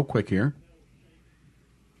again real quick here?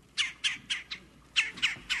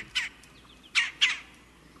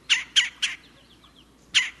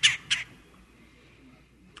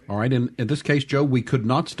 All right, in this case, Joe, we could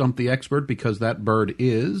not stump the expert because that bird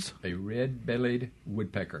is... a red-bellied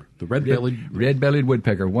woodpecker. The red-bellied... Red-bellied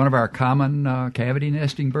woodpecker, one of our common cavity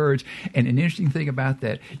nesting birds. And an interesting thing about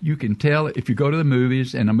that, you can tell if you go to the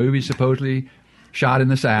movies, and a movie's supposedly shot in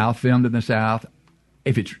the South, filmed in the South,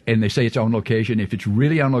 and they say it's on location, if it's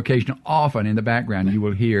really on location, often in the background you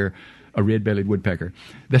will hear a red-bellied woodpecker.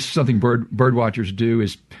 That's something bird watchers do,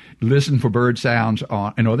 is listen for bird sounds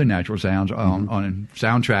and other natural sounds on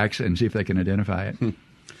soundtracks and see if they can identify it.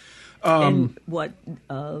 And what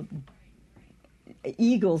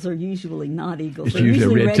eagles are usually not eagles. It's They're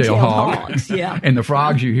usually a red-tailed hawk. Hogs, yeah. And the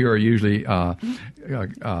frogs you hear are usually a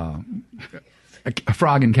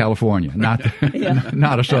frog in California,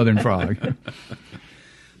 not a southern frog.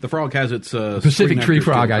 The frog has its... Pacific tree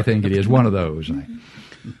frog, I think it is, one of those.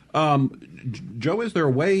 Joe, is there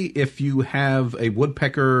a way if you have a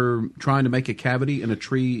woodpecker trying to make a cavity in a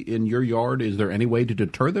tree in your yard, is there any way to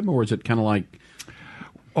deter them, or is it kind of like...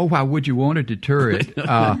 Oh, why would you want to deter it?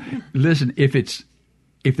 Listen,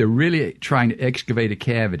 if they're really trying to excavate a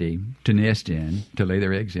cavity to nest in, to lay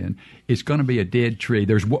their eggs in, it's going to be a dead tree.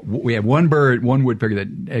 We have one woodpecker that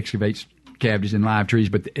excavates cavities in live trees,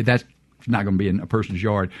 but that's not going to be in a person's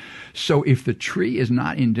yard. So if the tree is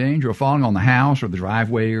not in danger of falling on the house or the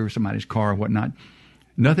driveway or somebody's car or whatnot,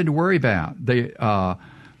 nothing to worry about.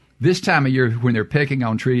 This time of year when they're pecking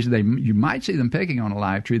on trees, you might see them pecking on a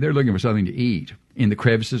live tree. They're looking for something to eat in the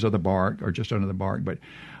crevices of the bark or just under the bark. But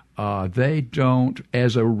they don't,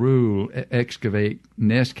 as a rule, excavate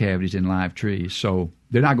nest cavities in live trees. So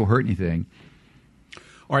they're not going to hurt anything.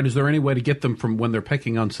 All right, is there any way to get them from when they're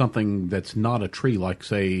pecking on something that's not a tree, like,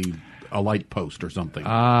 say, a light post or something?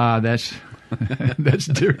 That's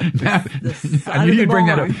different. I knew you'd bring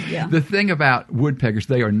that up. Yeah. The thing about woodpeckers,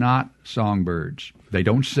 they are not songbirds. They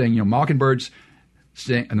don't sing. Mockingbirds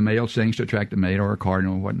sing, and the male sings to attract a mate or a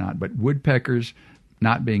cardinal or whatnot. But woodpeckers,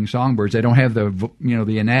 not being songbirds, they don't have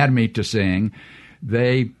the anatomy to sing.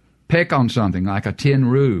 They peck on something like a tin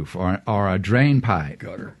roof or a drain pipe,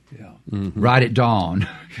 gutter, right at dawn,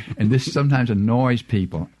 and this sometimes annoys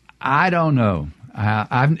people. I don't know.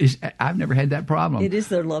 I've never had that problem. It is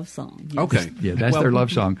their love song. Yes. Okay, yeah, that's their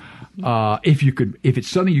love song. If it's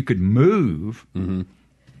something you could move,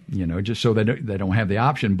 just so they don't have the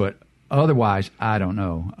option. But otherwise, I don't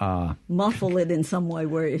know. Muffle it in some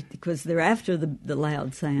way because they're after the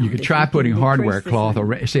loud sound. You could try putting hardware cloth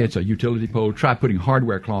around. Say it's a utility pole. Try putting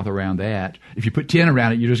hardware cloth around that. If you put tin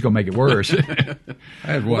around it, you're just going to make it worse. I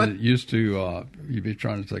had one that used to, you'd be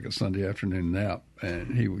trying to take a Sunday afternoon nap,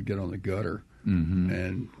 and he would get on the gutter.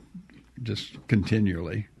 And just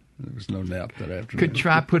continually, there was no nap that afternoon. Could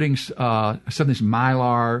try putting some of this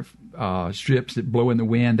mylar strips that blow in the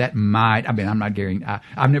wind. That might. I mean, I'm not guaranteeing.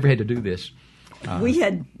 I've never had to do this. We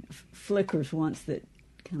had flickers once that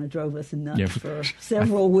kind of drove us nuts for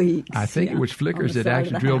several weeks. I think it was flickers that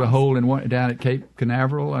actually drilled a hole down at Cape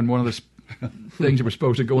Canaveral on one of the things that were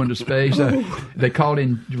supposed to go into space. They called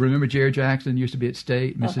in, remember Jerry Jackson used to be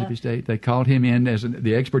at Mississippi State? They called him in as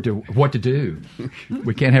the expert to what to do.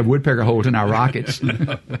 We can't have woodpecker holes in our rockets.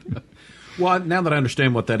 Well, now that I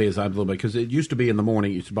understand what that is, a little bit, because it used to be in the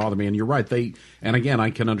morning, it used to bother me, and you're right. And again, I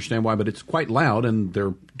can understand why, but it's quite loud, and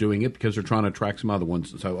they're doing it because they're trying to attract some other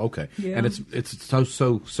ones. So okay, and it's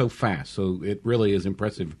so fast. So it really is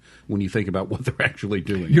impressive when you think about what they're actually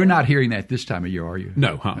doing. You're not hearing that this time of year, are you?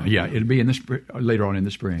 No, yeah, it'll be in the later on in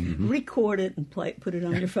the spring. Mm-hmm. Record it and put it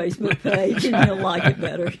on your Facebook page, and you'll like it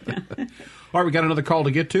better. All right, we got another call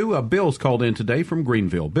to get to. Bill's called in today from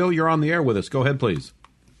Greenville. Bill, you're on the air with us. Go ahead, please.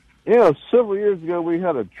 Yeah, several years ago we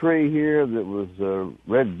had a tree here that was a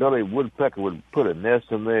red-bellied woodpecker would put a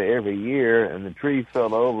nest in there every year, and the tree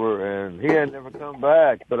fell over, and he had never come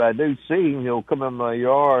back. But I do see him; he'll come in my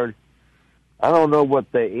yard. I don't know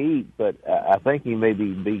what they eat, but I think he may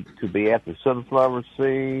be after sunflower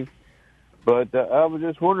seed. But I was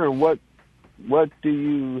just wondering what do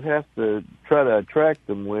you have to try to attract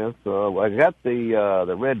them with? I got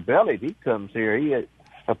the red-bellied. He comes here.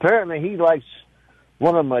 Apparently he likes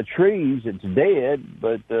one of my trees. It's dead,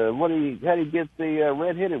 but how do you get the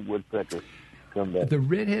red-headed woodpecker to come back? The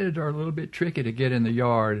red-headed are a little bit tricky to get in the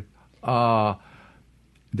yard.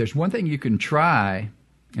 there's one thing you can try,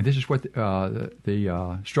 and this is what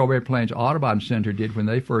the Strawberry Plains Audubon Center did when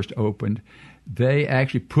they first opened. They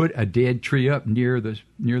actually put a dead tree up near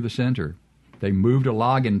the center. They moved a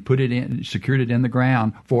log and put it in, secured it in the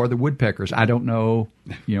ground for the woodpeckers. I don't know,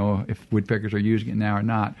 if woodpeckers are using it now or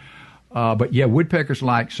not. But yeah, woodpeckers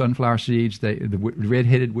like sunflower seeds. The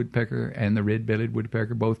red-headed woodpecker and the red-bellied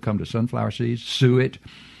woodpecker both come to sunflower seeds, suet,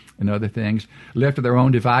 and other things. Left to their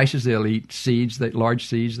own devices, they'll eat seeds, large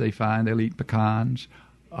seeds they find. They'll eat pecans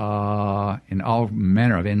and all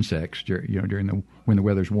manner of insects. When the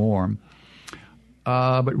weather's warm.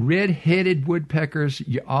 But red-headed woodpeckers,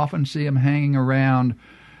 you often see them hanging around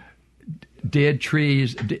dead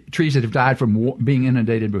trees that have died from being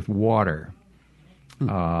inundated with water.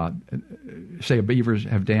 Say beavers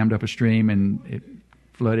have dammed up a stream and it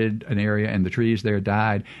flooded an area and the trees there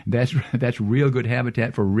died. That's real good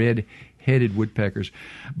habitat for red-headed woodpeckers.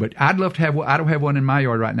 But I'd love to have one. I don't have one in my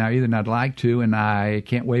yard right now either, and I'd like to, and I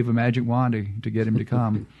can't wave a magic wand to get him to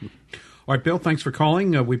come. All right, Bill, thanks for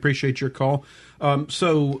calling. We appreciate your call.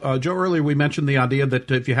 So, Joe, earlier we mentioned the idea that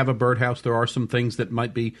if you have a birdhouse, there are some things that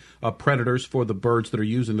might be predators for the birds that are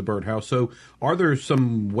using the birdhouse. So are there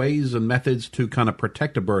some ways and methods to kind of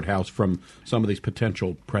protect a birdhouse from some of these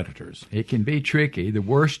potential predators? It can be tricky. The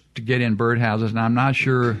worst to get in birdhouses, and I'm not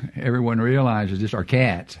sure everyone realizes this, are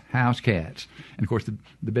cats, house cats. And, of course,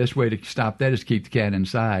 the best way to stop that is to keep the cat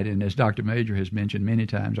inside. And as Dr. Major has mentioned many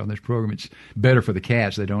times on this program, it's better for the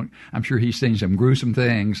cats. I'm sure he's seen some gruesome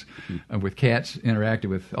things with cats interacting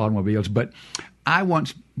with automobiles. But I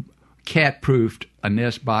once cat-proofed a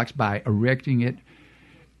nest box by erecting it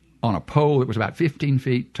on a pole that was about 15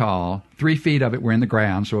 feet tall. 3 feet of it were in the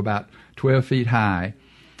ground, so about 12 feet high,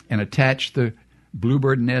 and attached the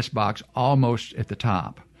bluebird nest box almost at the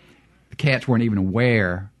top. The cats weren't even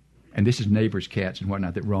aware, and this is neighbors' cats and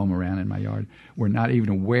whatnot that roam around in my yard, were not even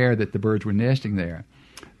aware that the birds were nesting there.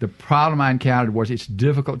 The problem I encountered was it's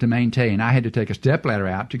difficult to maintain. I had to take a stepladder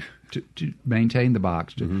out to maintain the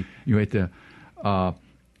box.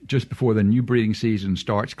 Just before the new breeding season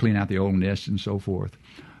starts, clean out the old nests and so forth.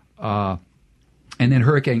 And then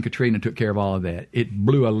Hurricane Katrina took care of all of that. It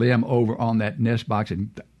blew a limb over on that nest box and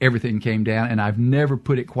everything came down, and I've never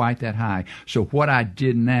put it quite that high. So what I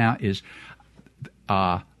did now is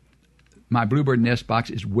my bluebird nest box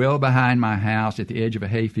is well behind my house at the edge of a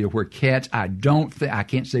hayfield where cats, I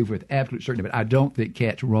can't say with absolute certainty, but I don't think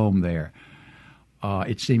cats roam there.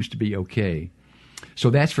 It seems to be okay.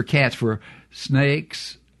 So that's for cats. For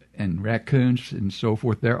snakes and raccoons and so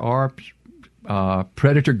forth, there are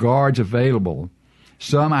predator guards available.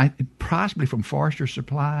 Some, possibly from Forester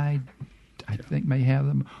Supply, I think may have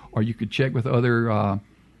them. Or you could check with other...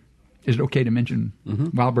 is it okay to mention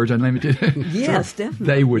Wild Birds Unlimited? Yes,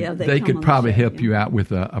 definitely. They could probably help you out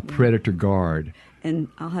with a predator guard. And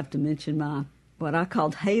I'll have to mention what I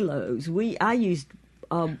called halos. I used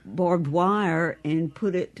barbed wire and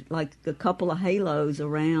put it like a couple of halos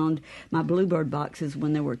around my bluebird boxes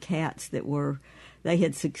when there were cats they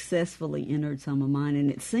had successfully entered some of mine,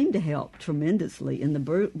 and it seemed to help tremendously. And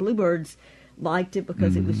the bluebirds liked it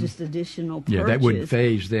because it was just additional purchase. Yeah, that wouldn't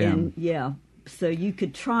phase them. And, so you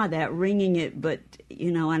could try that, ringing it, but,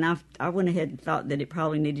 and I went ahead and thought that it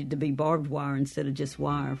probably needed to be barbed wire instead of just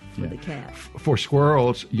wire for the cat. For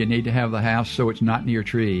squirrels, you need to have the house so it's not near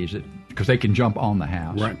trees, because they can jump on the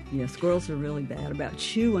house. Right. Yeah, squirrels are really bad about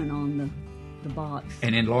chewing on the box.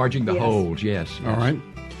 And enlarging the holes, yes. All right.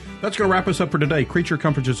 That's going to wrap us up for today. Creature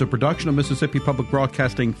Comforts is a production of Mississippi Public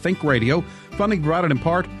Broadcasting Think Radio, funding provided in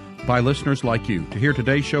part by listeners like you. To hear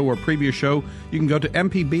today's show or previous show, you can go to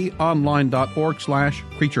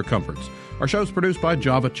mpbonline.org/creaturecomforts. Our show is produced by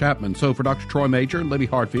Java Chapman. So for Dr. Troy Major and Libby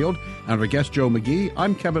Hartfield and our guest Joe McGee,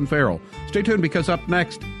 I'm Kevin Farrell. Stay tuned because up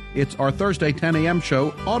next, it's our Thursday 10 a.m.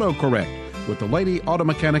 show, AutoCorrect, with the lady auto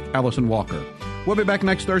mechanic Allison Walker. We'll be back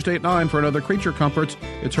next Thursday at 9 for another Creature Comforts.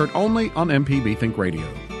 It's heard only on MPB Think Radio.